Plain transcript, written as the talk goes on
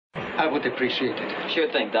I would appreciate it.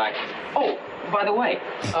 Sure thing, Doc. Oh, by the way,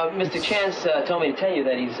 Mr. Chance told me to tell you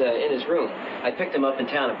that he's in his room. I picked him up in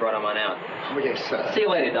town and brought him on out. Oh, yes, sir. See you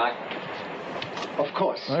later, Doc. Of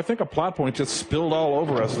course. I think a plot point just spilled all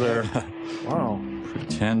over us there. Wow.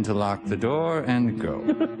 Pretend to lock the door and go.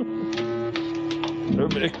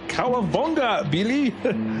 Cowabunga, Billy.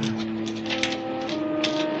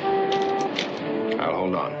 I'll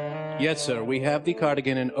hold on. Yes, sir. We have the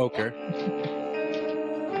cardigan in ochre.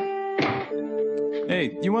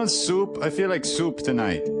 Hey, you want soup? I feel like soup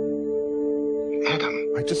tonight.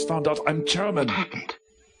 Adam. I just found out I'm German. What happened?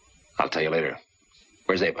 I'll tell you later.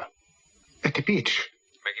 Where's Ava? At the beach.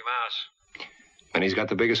 Mickey Mouse. And he's got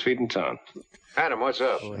the biggest feet in town. Adam, what's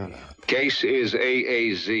up? Case is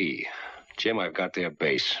AAZ. Jim, I've got their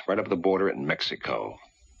base right up the border in Mexico.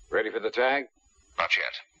 Ready for the tag? Not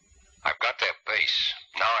yet. I've got their base.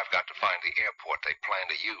 Now I've got to find the airport they plan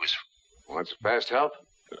to use. What's fast help?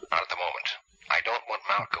 Not at the moment. I don't want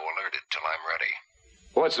Malco alerted till I'm ready.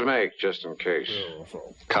 What's the make, just in case?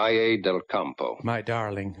 Calle del Campo. My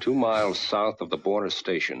darling. 2 miles south of the border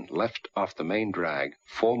station, left off the main drag,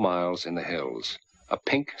 4 miles in the hills. A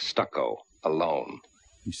pink stucco, alone.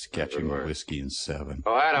 He's sketching a whiskey in 7.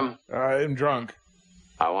 Oh, Adam. I'm drunk.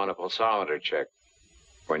 I want a pulsometer check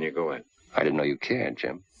when you go in. I didn't know you cared,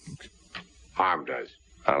 Jim. H.A.R.M does.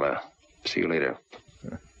 I'll, see you later.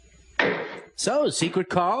 So, secret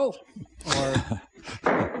call? Or...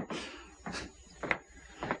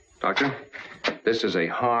 Doctor, this is a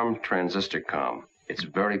H.A.R.M transistor comm. It's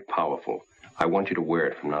very powerful. I want you to wear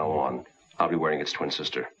it from now on. I'll be wearing its twin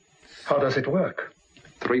sister. How does it work?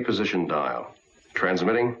 3-position dial.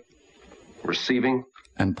 Transmitting, receiving,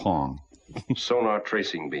 And Pong. sonar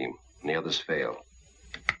tracing beam, and the others fail.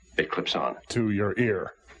 It clips on. To your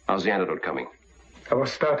ear. How's the antidote coming? I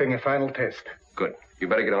was starting a final test. Good. You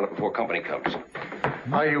better get on it before company comes.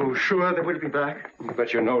 Are you sure they will be back? You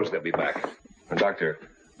bet your nose they'll be back. And Doctor,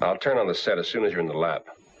 I'll turn on the set as soon as you're in the lab.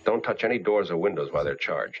 Don't touch any doors or windows while they're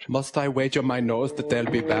charged. Must I wager my nose that they'll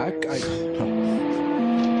be back?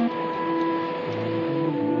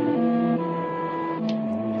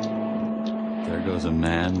 There goes a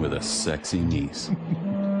man with a sexy niece.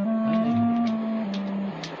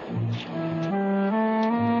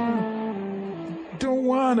 Don't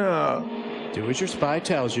wanna. Do as your spy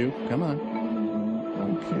tells you. Come on.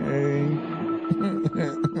 Okay.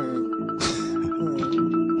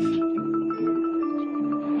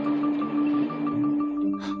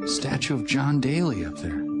 Statue of John Daly up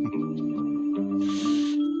there.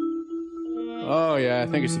 Oh, yeah, I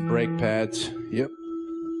think it's the brake pads. Yep.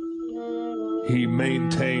 He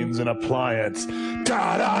maintains an appliance.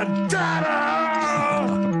 Da-da-da-da!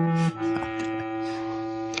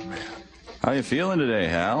 How you feeling today,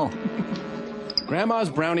 Hal? Grandma's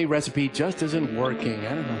brownie recipe just isn't working.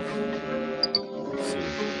 I don't know. Let's see.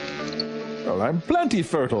 Well, I'm plenty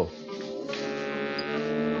fertile.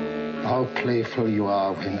 How playful you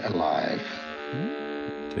are when alive.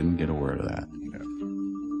 Didn't get a word of that. You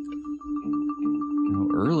know,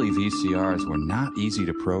 early VCRs were not easy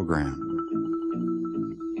to program.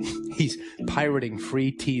 He's pirating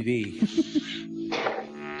free TV.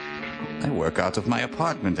 I work out of my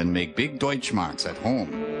apartment and make big Deutschmarks at home.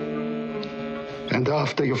 And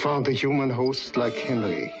after you found a human host like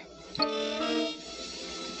Henry.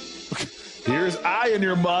 Here's I in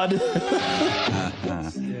your mud.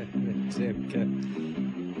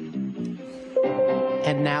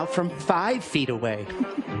 And now from 5 feet away.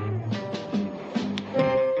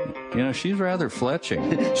 You know, she's rather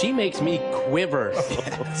fletching. She makes me quiver.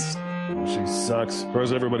 Yes. She sucks. Of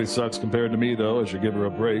course, everybody sucks compared to me, though. I should give her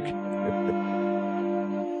a break.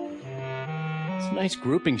 It's a nice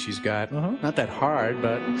grouping she's got. Not that hard,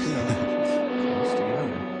 but, you know. Close together.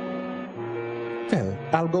 Well,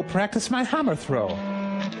 I'll go practice my hammer throw.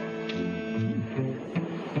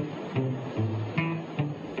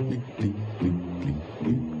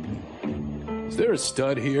 Is there a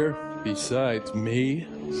stud here besides me?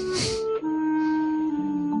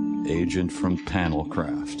 Agent from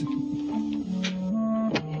Panelcraft.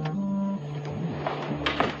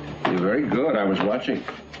 You're very good. I was watching.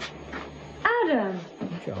 Adam,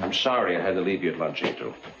 I'm sorry I had to leave you at lunch,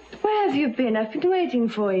 Angel. where have you been? I've been waiting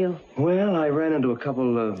for you. Well, I ran into a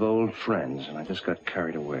couple of old friends, and I just got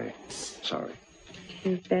carried away. Sorry.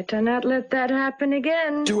 You better not let that happen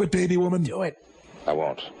again. Do it, baby woman. Do it. I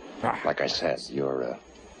won't. Like I said, your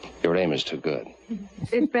aim is too good.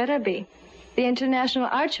 It better be. The international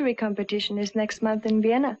archery competition is next month in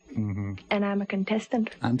Vienna. Mm-hmm. And I'm a contestant.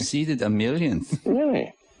 I'm seated a millionth.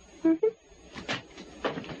 Really?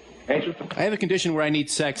 Angel? I have a condition where I need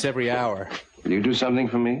sex every hour. Will you do something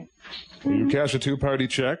for me? Will you cash a 2-party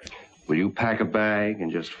check? Will you pack a bag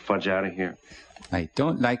and just fudge out of here? I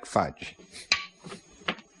don't like fudge.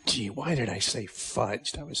 Gee, why did I say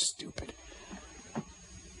fudge? That was stupid.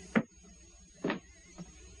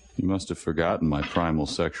 You must have forgotten my primal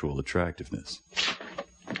sexual attractiveness.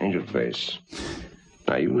 Angel Face.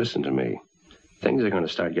 Now, you listen to me. Things are going to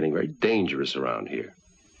start getting very dangerous around here.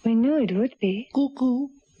 We knew it would be. Cuckoo.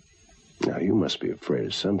 Now, you must be afraid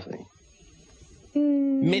of something.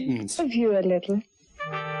 Mittens. Of you a little.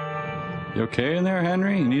 You okay in there,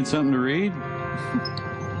 Henry? You need something to read?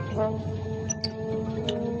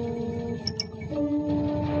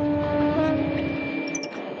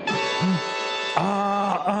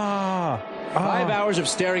 Five hours of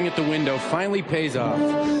staring at the window finally pays off.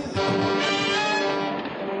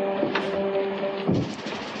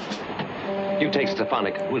 You take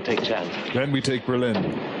Stefanik. We'll take Chad. Then we take Berlin.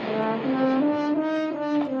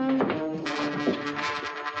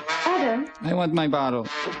 Adam, I want my bottle.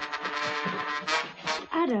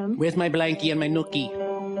 Adam. Where's my blankie and my nookie?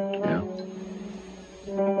 Yeah?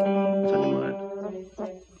 What's on your mind?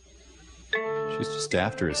 She's just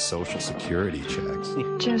after his social security checks.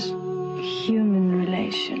 Just human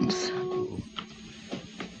relations.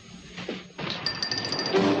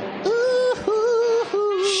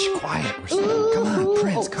 Shh, quiet. Come on,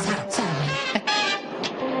 Prince, come on.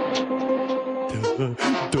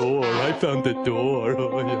 Door. I found the door.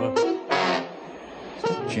 Oh, yeah.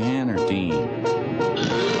 Jan or Dean?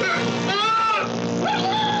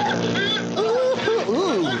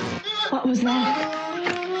 What was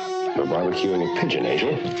that? We're barbecuing a pigeon,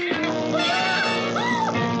 Angel.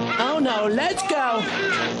 Oh, no. Let's go.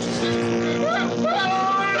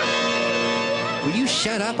 Will you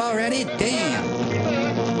shut up already? Damn.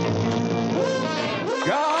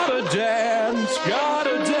 Gotta dance,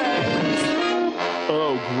 gotta dance.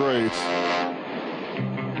 Oh, great.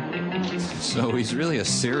 So he's really a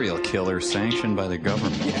serial killer sanctioned by the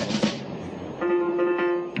government.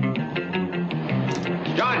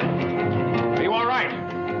 John! Are you all right?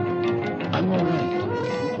 I'm all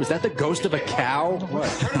right. Was that the ghost of a cow? What?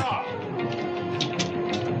 Turn it off!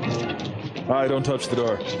 I don't touch the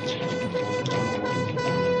door.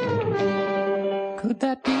 Could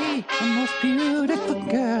that be the most beautiful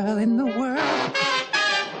girl in the world?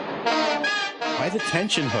 Why the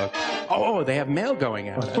tension hook? Oh, they have mail going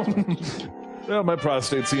out. Well, my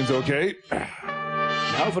prostate seems okay.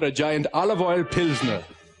 Now for a giant olive oil pilsner.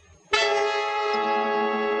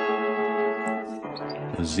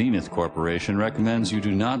 The Zenith Corporation recommends you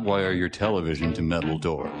do not wire your television to metal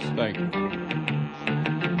doors. Thank you.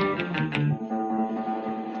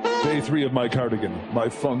 Day 3 of my cardigan. My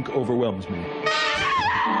funk overwhelms me.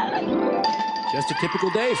 Just a typical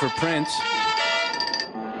day for Prince.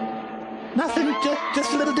 Nothing,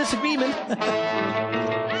 just a little disagreement.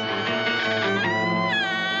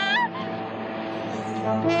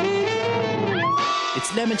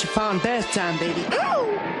 It's lemon chiffon bath time, baby.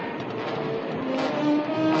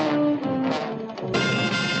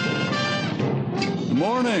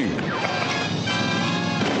 Morning.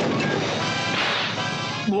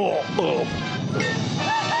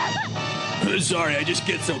 Sorry, I just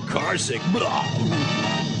get so car sick. Can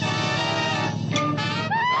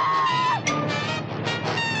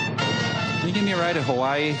you give me a ride to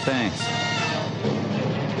Hawaii? Thanks.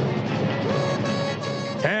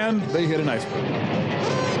 And they hit an iceberg.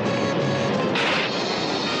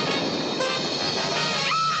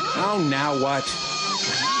 Oh, now what?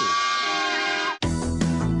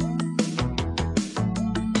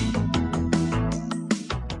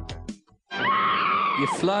 You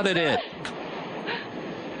flooded it.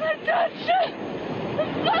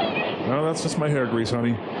 Well, that's just my hair grease,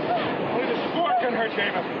 honey. Only the sport can hurt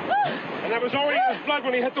David. And that was already in his blood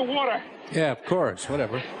when he hit the water. Yeah, of course.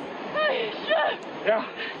 Whatever. Yeah.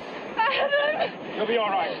 You'll be all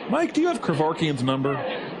right. Mike, do you have Kevorkian's number?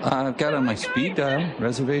 I've got on my speed dial.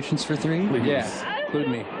 Reservations for 3? Yeah, include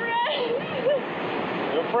me.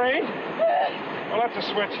 You afraid? Well, that's a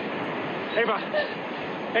switch.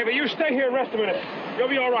 Ava, you stay here and rest a minute. You'll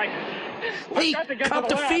be all right. Hey, got to get come to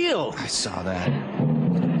to the lab. feel. I saw that.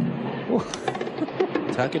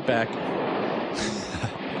 Tuck it back.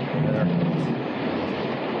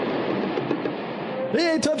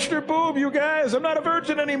 Hey, touched her boob, you guys. I'm not a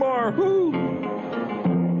virgin anymore. Woo!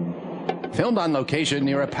 Filmed on location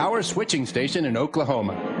near a power switching station in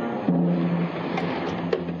Oklahoma.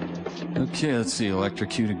 Okay, let's see.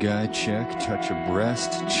 Electrocute a guy, check. Touch a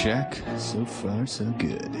breast, check. So far, so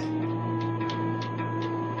good.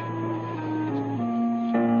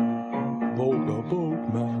 Volga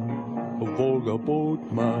boatman, a Volga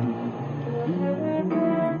boatman.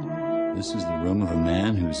 This is the room of a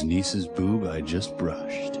man whose niece's boob I just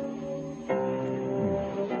brushed.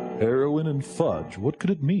 Heroin and fudge. What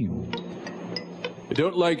could it mean? I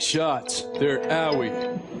don't like shots. They're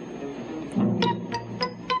owie.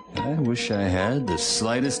 I wish I had the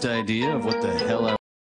slightest idea of what the hell I